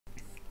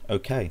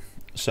Okay,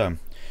 so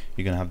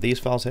you're going to have these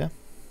files here,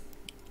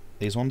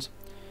 these ones.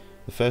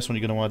 The first one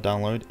you're going to want to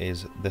download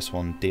is this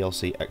one,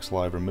 DLC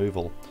xlive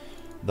removal.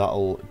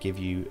 That'll give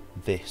you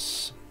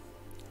this.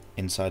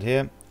 Inside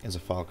here is a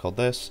file called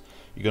this.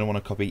 You're going to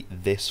want to copy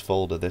this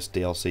folder, this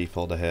DLC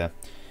folder here.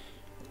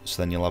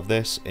 So then you'll have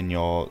this in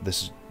your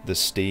the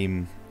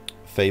Steam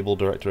Fable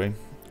directory.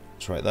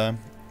 It's right there.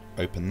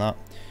 Open that.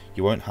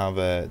 You won't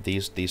have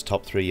these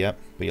top three yet,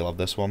 but you'll have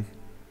this one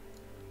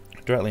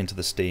directly into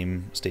the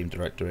Steam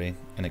directory,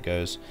 and it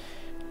goes.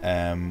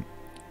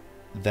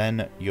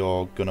 Then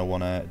you're gonna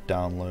want to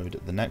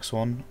download the next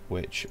one,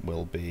 which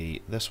will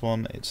be this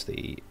one. It's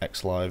the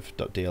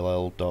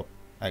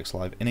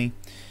xlive.dll.xlive.ini.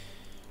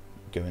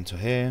 Go into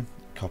here,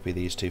 copy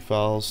these two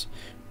files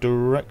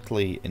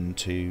directly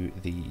into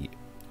the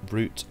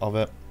root of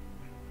it.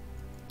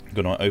 I'm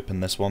gonna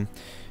open this one.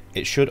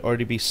 It should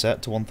already be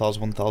set to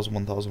 1000, 1000,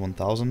 1000,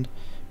 1000,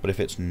 but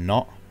if it's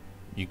not,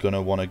 you're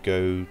gonna want to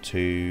go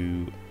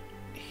to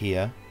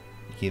here.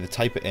 You can either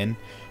type it in,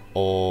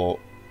 or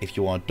if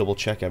you want to double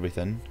check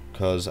everything,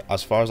 because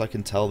as far as I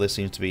can tell, this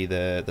seems to be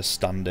the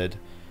standard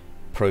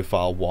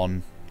profile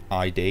 1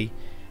 ID.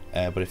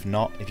 But if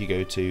not, if you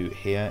go to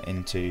here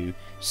into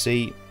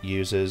C,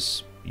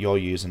 users, your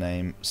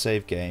username,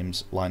 save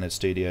games, Lionhead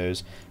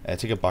Studios.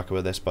 Take a backup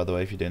of this, by the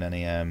way, if you're doing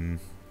any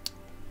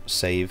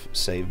save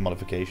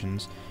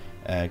modifications.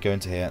 Go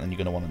into here, and then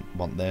you're going to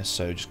want this.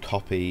 So just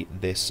copy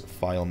this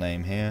file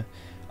name here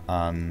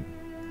and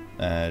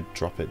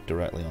drop it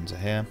directly onto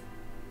here.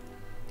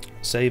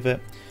 Save it,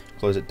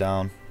 close it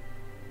down.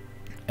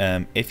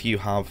 If you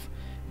have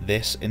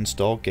this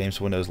installed, Games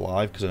for Windows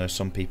Live, because I know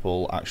some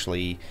people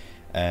actually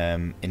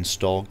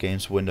install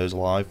Games for Windows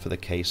Live for the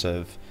case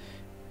of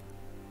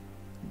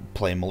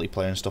playing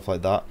multiplayer and stuff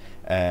like that.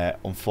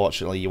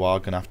 Unfortunately, you are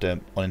going to have to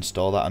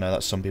uninstall that. I know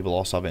that some people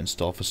also have it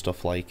installed for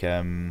stuff like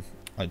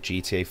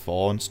GTA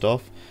 4 and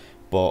stuff,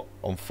 but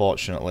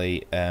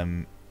unfortunately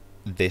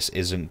this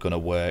isn't going to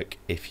work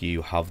if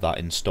you have that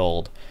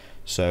installed.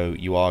 So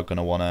you are going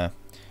to want to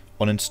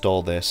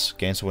uninstall this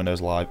Games for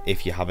Windows Live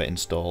if you have it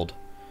installed,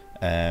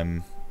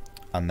 and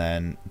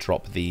then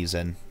drop these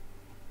in.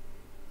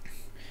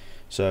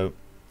 So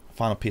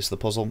final piece of the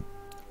puzzle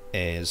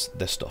is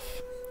this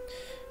stuff,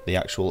 the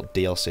actual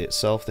DLC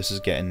itself. This is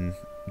getting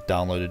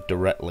downloaded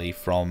directly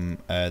from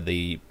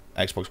the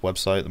Xbox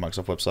website, the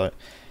Microsoft website.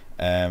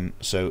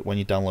 So when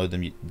you download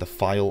them, the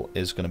file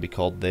is going to be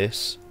called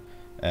this.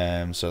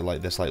 So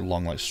like this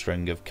long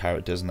string of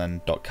characters and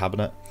then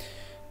 .cabinet.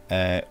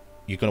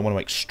 You're going to want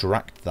to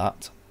extract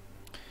that,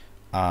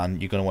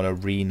 and you're going to want to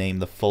rename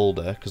the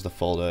folder, because the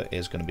folder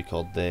is going to be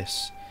called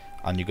this,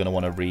 and you're going to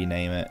want to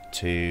rename it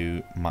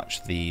to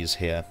match these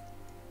here.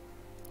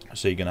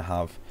 So you're going to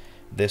have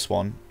this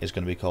one is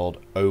going to be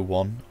called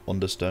 01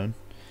 Understone,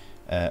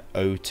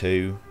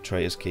 02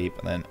 Traitor's Keep,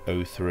 and then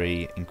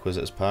 03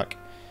 Inquisitor's Pack.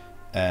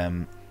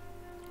 And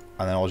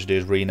then all you do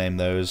is rename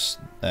those.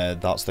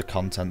 That's the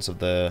contents of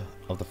the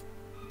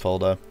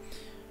folder.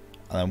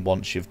 And then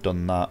once you've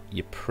done that,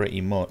 you're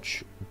pretty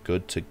much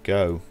good to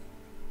go.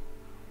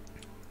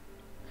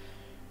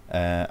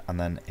 And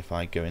then if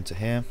I go into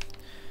here,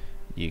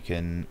 you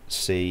can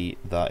see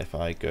that if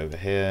I go over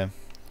here,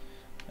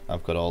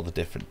 I've got all the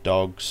different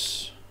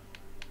dogs.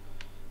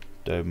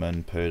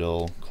 Doberman,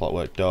 Poodle,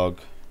 Clockwork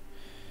Dog.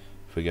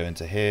 If we go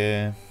into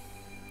here,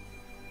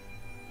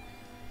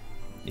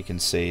 you can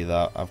see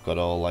that I've got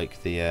all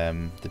like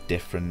the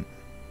different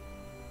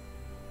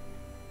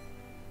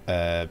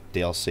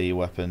DLC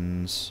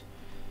weapons.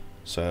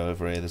 So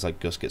over here there's like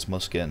Gusket's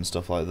musket and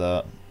stuff like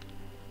that.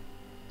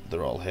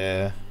 They're all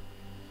here.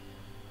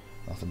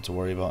 Nothing to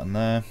worry about in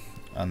there.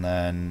 And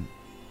then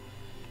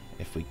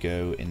if we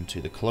go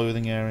into the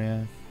clothing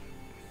area,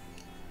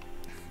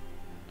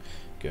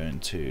 go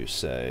into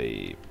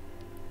say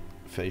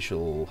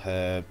facial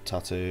hair,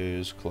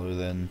 tattoos,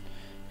 clothing,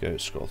 go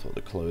scroll through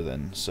the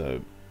clothing.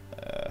 So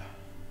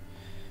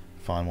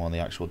find one of the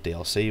actual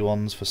DLC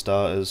ones for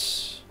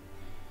starters.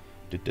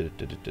 The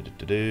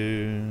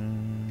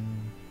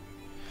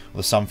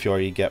Sam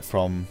Fury you get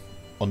from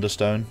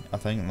Understone, I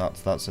think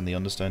that's in the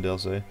Understone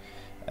DLC.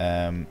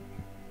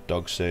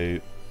 Dog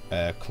suit,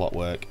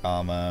 clockwork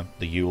armor,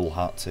 the Yule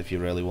hat if you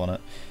really want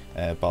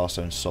it,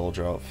 Barstone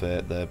soldier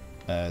outfit, the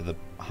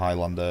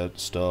Highlander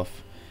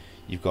stuff.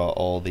 You've got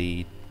all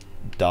the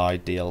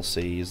dyed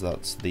DLCs.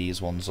 That's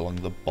these ones along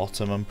the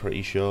bottom, I'm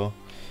pretty sure.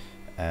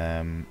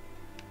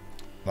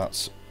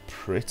 That's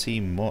pretty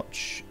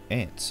much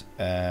it.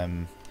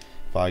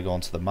 If I go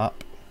onto the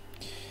map,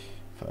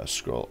 if I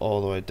scroll all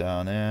the way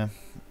down here,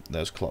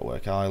 there's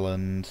Clockwork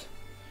Island,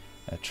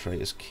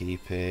 Traitor's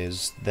Keep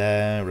is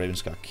there,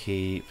 Ravenscar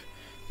Keep,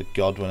 the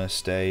Godwin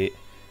Estate.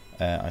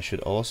 I should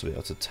also be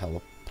able to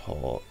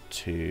teleport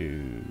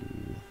to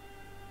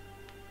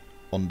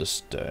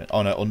Understone.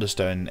 Oh no,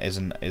 Understone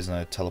isn't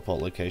a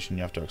teleport location.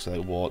 You have to actually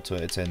walk to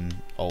it. It's in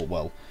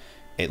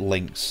it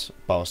links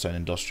Bowerstone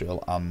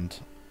Industrial and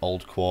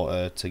Old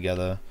Quarter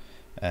together,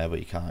 but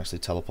you can't actually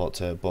teleport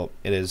to it. But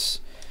it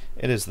is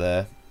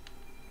there,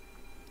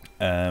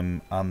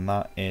 and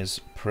that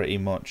is pretty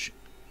much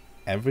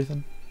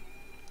everything.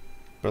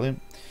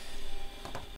 Brilliant.